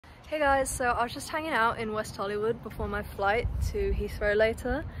Hey guys, so I was just hanging out in West Hollywood before my flight to Heathrow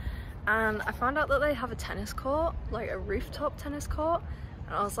later, and I found out that they have a tennis court, like a rooftop tennis court,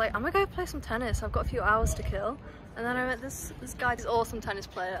 and I was like, I'm gonna go play some tennis, I've got a few hours to kill. And then I met this guy, this awesome tennis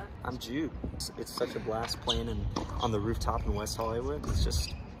player. I'm Jude. It's such a blast playing on the rooftop in West Hollywood. It's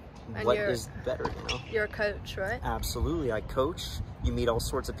just, And what is better, you know? You're a coach, right? Absolutely, I coach. You meet all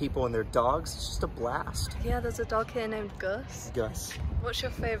sorts of people and their dogs. It's just a blast. Yeah, there's a dog here named Gus. Gus. What's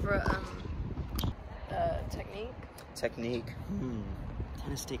your favorite technique? Technique.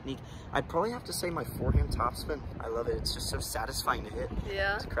 Tennis technique. I'd probably have to say my forehand topspin. I love it. It's just so satisfying to hit.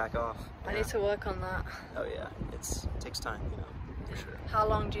 Yeah. To crack off. I need to work on that. Oh yeah. It takes time, you know, for sure. How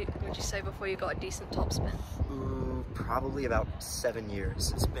long would you say before you got a decent topspin? Ooh, probably about 7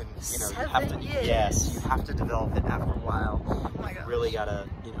 years. It's been, you know, 7 years? Yes, you have to develop it after a while. Oh my gosh. You really gotta,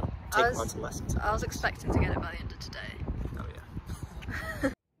 you know, take lots of lessons. I was expecting to get it by the end of today. Oh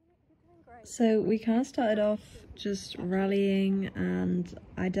yeah. So we kind of started off just rallying, and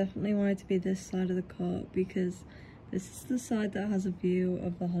I definitely wanted to be this side of the court because this is the side that has a view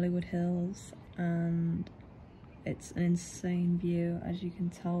of the Hollywood Hills, and it's an insane view, as you can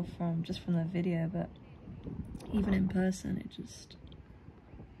tell from the video, but even in person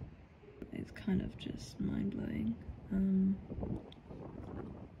it's kind of just mind-blowing.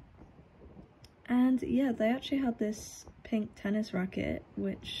 And yeah, they actually had this pink tennis racket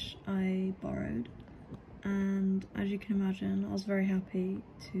which I borrowed, and as you can imagine I was very happy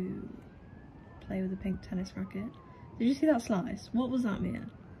to play with a pink tennis racket. Did you see that slice? What was that, Mia?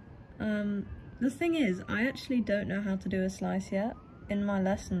 The thing is, I actually don't know how to do a slice yet. In my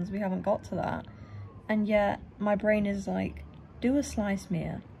lessons we haven't got to that, and yet my brain is like, do a slice,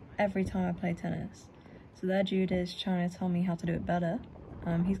 Mia, every time I play tennis. So there Jude is trying to tell me how to do it better.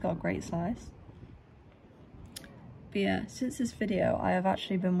 He's got a great slice. But yeah, since this video I have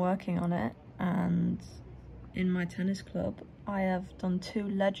actually been working on it, and in my tennis club I have done 2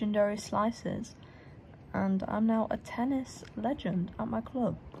 legendary slices, and I'm now a tennis legend at my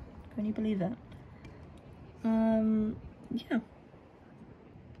club. Can you believe it? Yeah.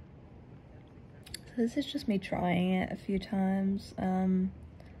 So this is just me trying it a few times.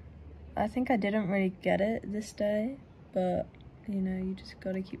 I think I didn't really get it this day, but you know, you just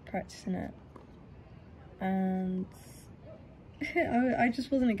gotta keep practicing it. And I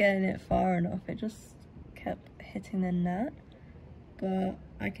just wasn't getting it far enough. It just kept hitting the net, but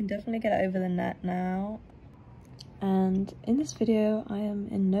I can definitely get it over the net now. And in this video I am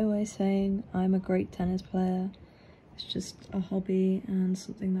in no way saying I'm a great tennis player. It's just a hobby and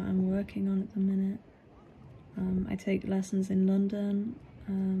something that I'm working on at the minute. I take lessons in London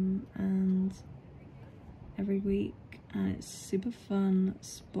and every week, and it's super fun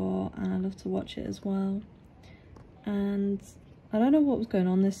sport and I love to watch it as well. And I don't know what was going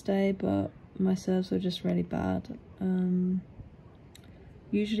on this day, but my serves were just really bad.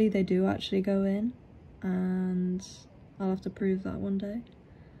 Usually they do actually go in, and I'll have to prove that one day.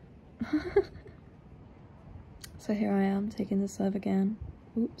 So here I am taking the serve again.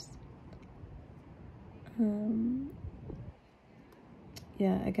 Oops.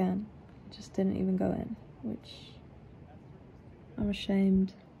 Yeah, again, just didn't even go in, which I'm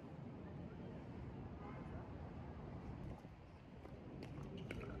ashamed.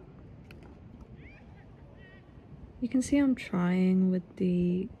 You can see I'm trying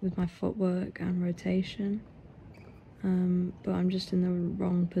with my footwork and rotation, but I'm just in the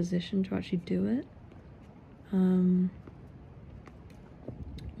wrong position to actually do it.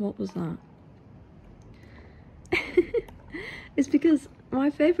 What was that? It's because my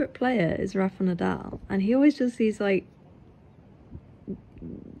favourite player is Rafa Nadal, and he always does these like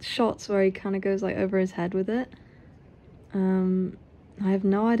shots where he kind of goes like over his head with it. I have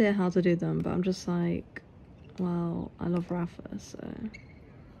no idea how to do them, but I'm just like, well, I love Rafa, so.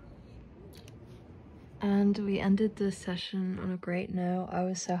 And we ended the session on a great note. I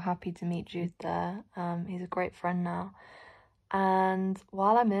was so happy to meet Jude there. He's a great friend now. And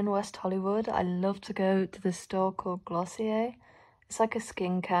while I'm in West Hollywood, I love to go to this store called Glossier. It's like a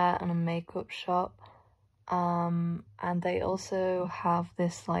skincare and a makeup shop. And they also have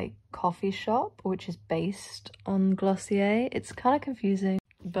this like coffee shop, which is based on Glossier. It's kind of confusing,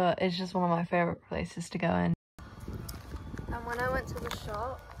 but it's just one of my favorite places to go in. And when I went to the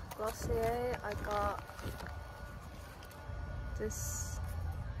shop, Glossier, I got this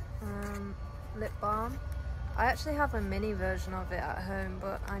lip balm. I actually have a mini version of it at home,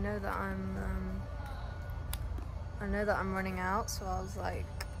 but I know that I'm running out, so I was like,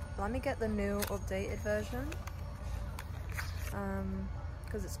 let me get the new updated version,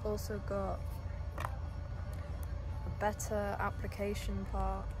 because it's also got a better application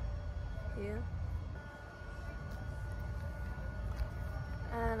part Yeah.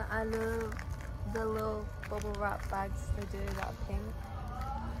 And I love the little bubble wrap bags they do that are pink.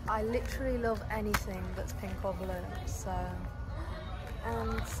 I literally love anything that's pink or blue, so.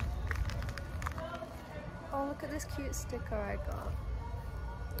 And oh, look at this cute sticker I got.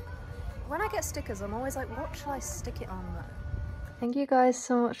 When I get stickers, I'm always like, what should I stick it on though? Thank you guys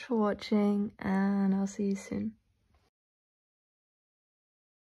so much for watching, and I'll see you soon.